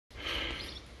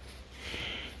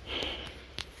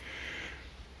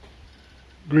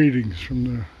Greetings from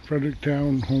the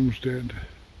Fredericktown homestead.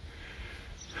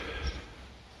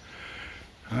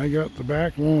 I got the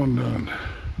back lawn done.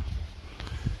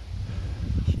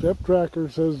 Step tracker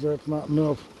says that's not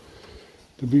enough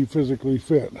to be physically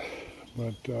fit,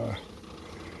 but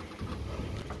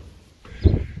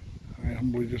I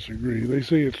humbly disagree. They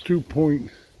say it's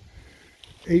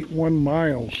 2.81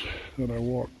 miles that I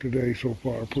walked today so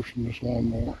far pushing this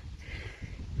lawnmower.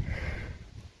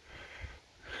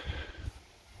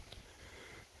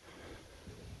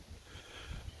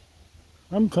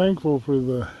 I'm thankful for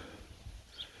the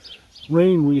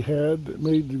rain we had that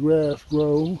made the grass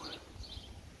grow.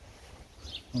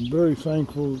 I'm very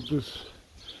thankful that this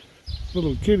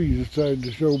little kitty decided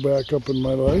to show back up in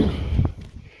my life.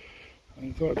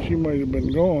 I thought she might have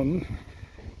been gone.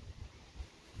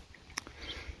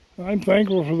 I'm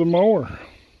thankful for the mower.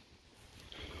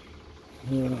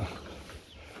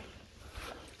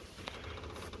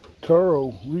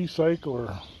 Toro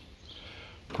Recycler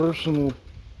Personal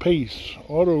Pace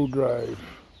Auto Drive.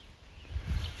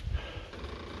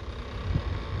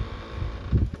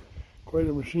 Quite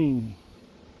a machine.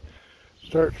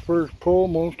 Starts first pull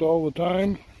most all the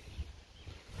time.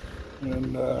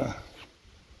 And I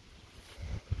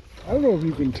don't know if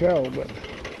you can tell, but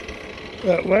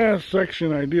that last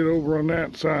section I did over on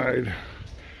that side,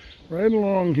 right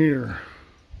along here,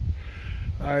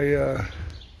 I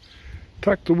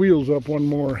tucked the wheels up one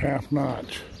more half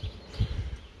notch.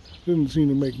 Didn't seem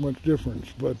to make much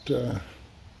difference, but I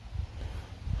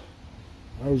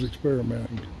was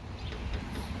experimenting.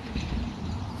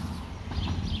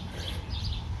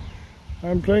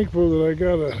 I'm thankful that I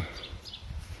got a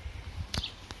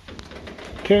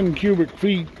 10 cubic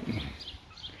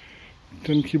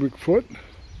foot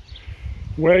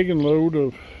wagon load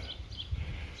of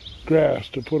grass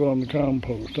to put on the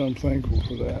compost. I'm thankful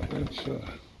for that.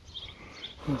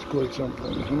 That's quite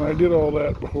something. And I did all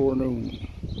that before noon.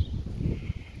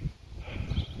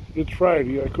 It's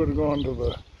Friday. I could have gone to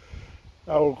the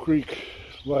Owl Creek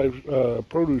live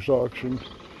produce auction,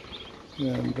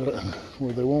 and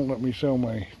where they won't let me sell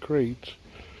my crates,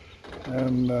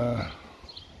 and I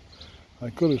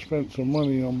could have spent some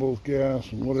money on both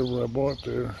gas and whatever I bought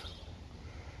there.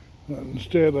 But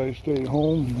instead, I stayed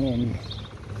home and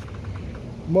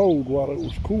mowed while it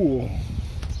was cool.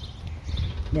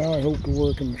 Now I hope to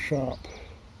work in the shop.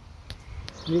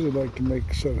 Really like to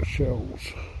make a set of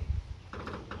shelves.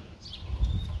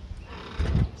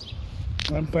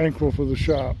 I'm thankful for the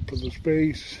shop, for the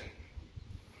space.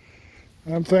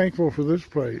 I'm thankful for this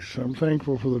place. I'm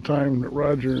thankful for the time that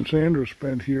Roger and Sandra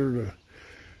spent here to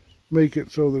make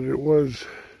it so that it was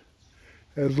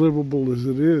as livable as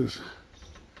it is.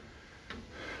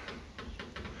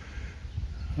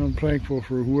 I'm thankful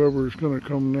for whoever is going to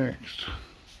come next,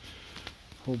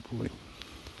 hopefully.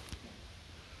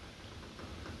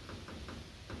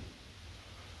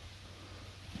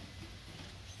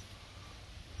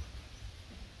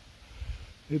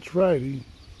 It's Friday.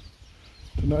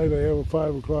 Tonight I have a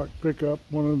 5 o'clock pickup.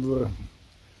 One of the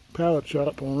pallet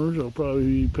shop owners will probably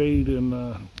be paid in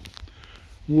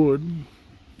wood.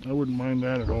 I wouldn't mind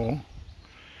that at all.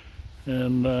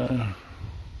 And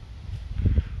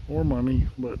or money,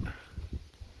 but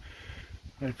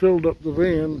I filled up the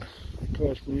van. It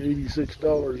cost me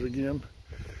 $86 again.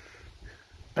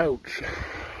 Ouch.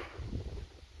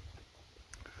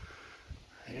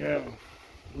 Yeah.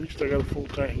 At least I got a full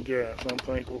tank of gas. I'm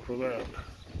thankful for that.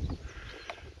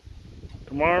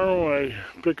 Tomorrow I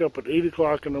pick up at 8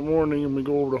 o'clock in the morning and we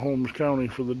go over to Holmes County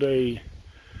for the day.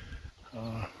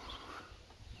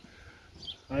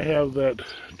 I have that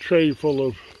tray full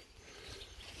of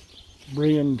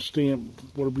brand stamp,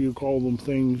 whatever you call them,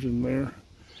 things in there.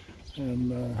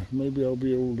 And maybe I'll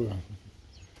be able to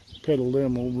peddle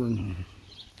them over in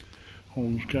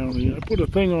Holmes County. I put a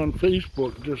thing on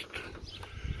Facebook just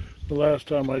the last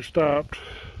time I stopped,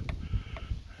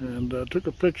 and took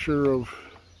a picture of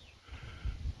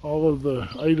all of the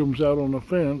items out on the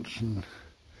fence and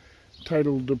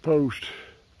titled the post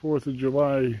 4th of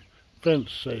July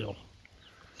fence sale.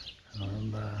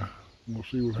 And we'll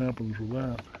see what happens with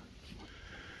that.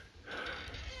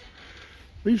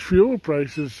 These fuel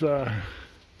prices, you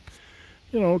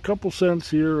know, a couple cents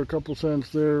here, a couple cents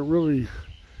there, really,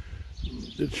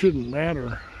 it shouldn't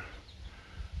matter.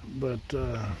 But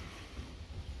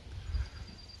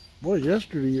boy,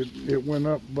 yesterday it went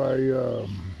up by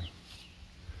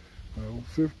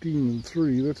 15 and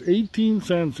 3. That's 18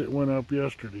 cents it went up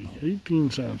yesterday. 18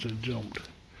 cents it jumped.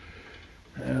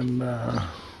 And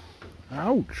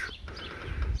ouch.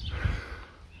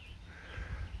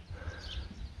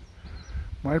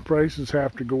 My prices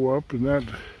have to go up, and that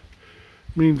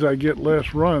means I get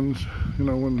less runs. you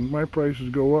know, when my prices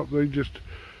go up, they just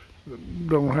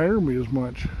don't hire me as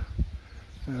much.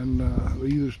 And they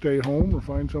either stay home or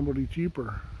find somebody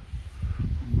cheaper.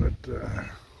 But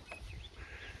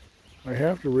I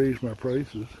have to raise my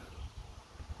prices.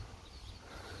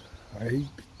 I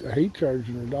hate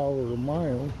charging $1 a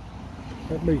mile.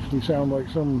 That makes me sound like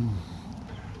some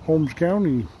Holmes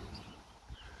County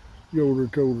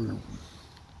yoder-toter.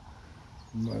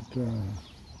 But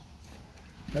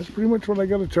that's pretty much what I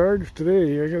got to charge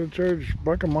today. I got to charge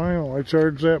 $1 a mile. I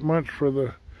charged that much for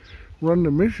the run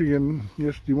to Michigan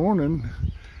yesterday morning,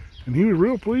 and he was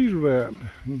real pleased with that.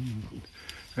 He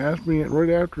asked me right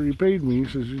after he paid me, he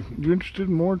says, "You interested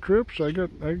in more trips? I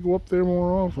go up there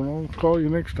more often. I'll call you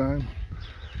next time."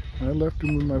 I left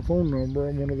him with my phone number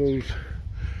on one of those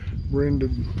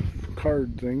branded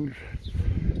card things,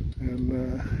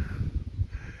 and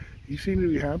he seemed to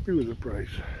be happy with the price.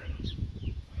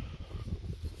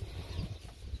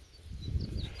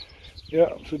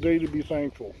 Yeah, it's a day to be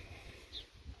thankful.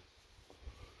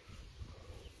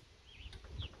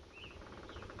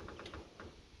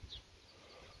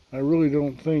 I really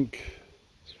don't think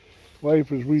life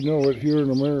as we know it here in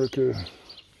America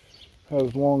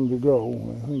has long to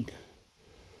go. I think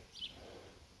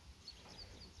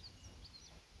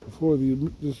before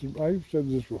I've said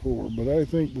this before, but I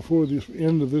think before the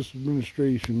end of this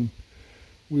administration,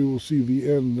 we will see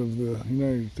the end of the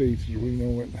United States as we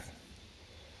know it.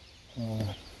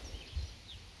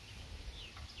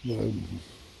 The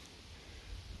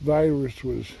virus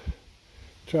was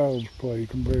child's play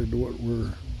compared to what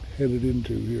we're headed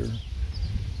into here.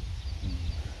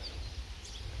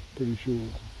 Pretty sure.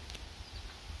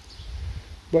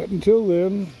 But until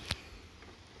then,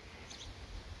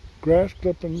 grass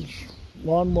clippings,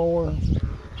 lawnmower,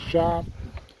 shop,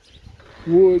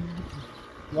 wood,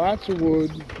 lots of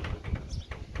wood,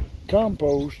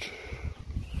 compost,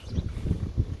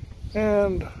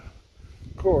 and of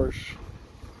course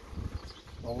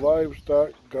a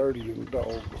livestock guardian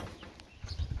dog.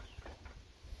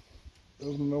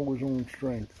 Doesn't know his own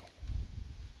strength.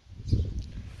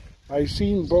 I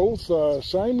seen both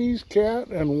Siamese cat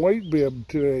and white bib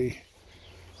today.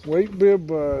 White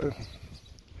bib,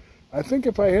 I think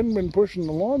if I hadn't been pushing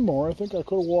the lawnmower, I think I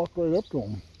could have walked right up to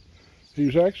him. He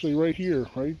was actually right here,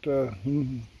 right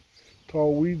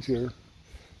tall weeds here.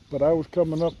 But I was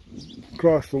coming up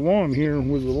across the lawn here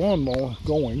with the lawnmower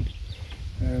going,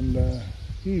 and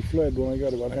he fled when I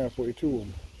got about halfway to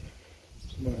him.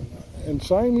 And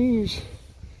Siamese,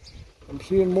 I'm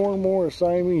seeing more and more of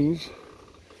Siamese.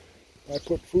 I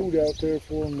put food out there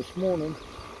for them this morning,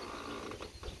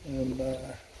 and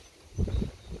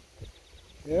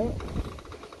yeah,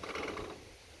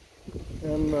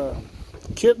 and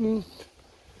kitten,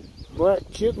 black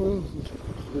kitten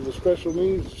with the special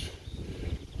needs.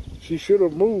 She should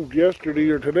have moved yesterday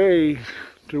or today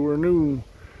to her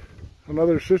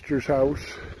another sister's house,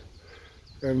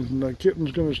 and the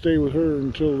kitten's going to stay with her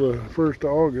until the 1st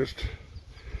of August.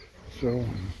 So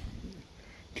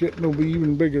kitten will be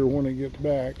even bigger when it gets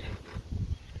back.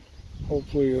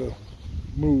 Hopefully a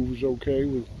move is okay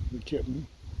with the kitten.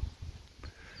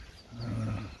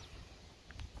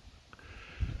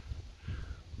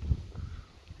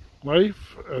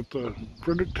 Life at the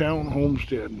Fredericktown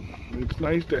homestead. It's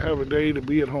nice to have a day to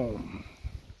be at home.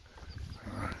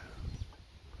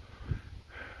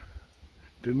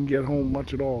 Didn't get home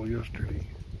much at all yesterday.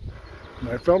 And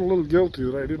I felt a little guilty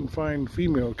that I didn't find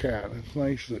female cat. It's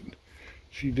nice that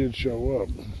she did show up.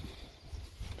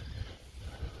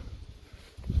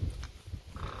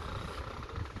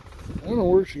 I don't know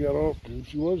where she got off to.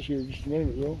 She was here just a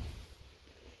minute ago.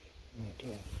 But,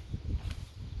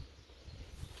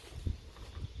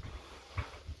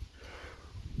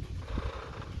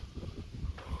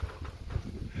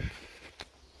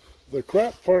 the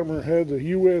crop farmer had the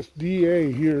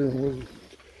USDA here with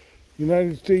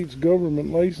United States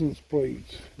government license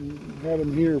plates. He had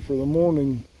them here for the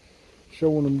morning,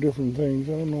 showing them different things.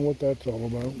 I don't know what that's all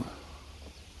about.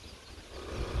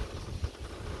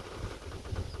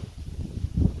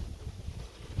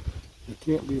 You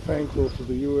can't be thankful for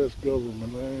the U.S.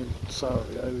 government. I'm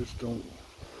sorry, I just don't.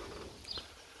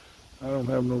 I don't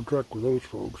have no truck with those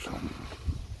folks.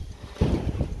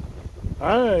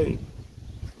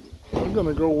 I'm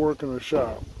gonna go work in a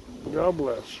shop. God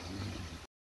bless.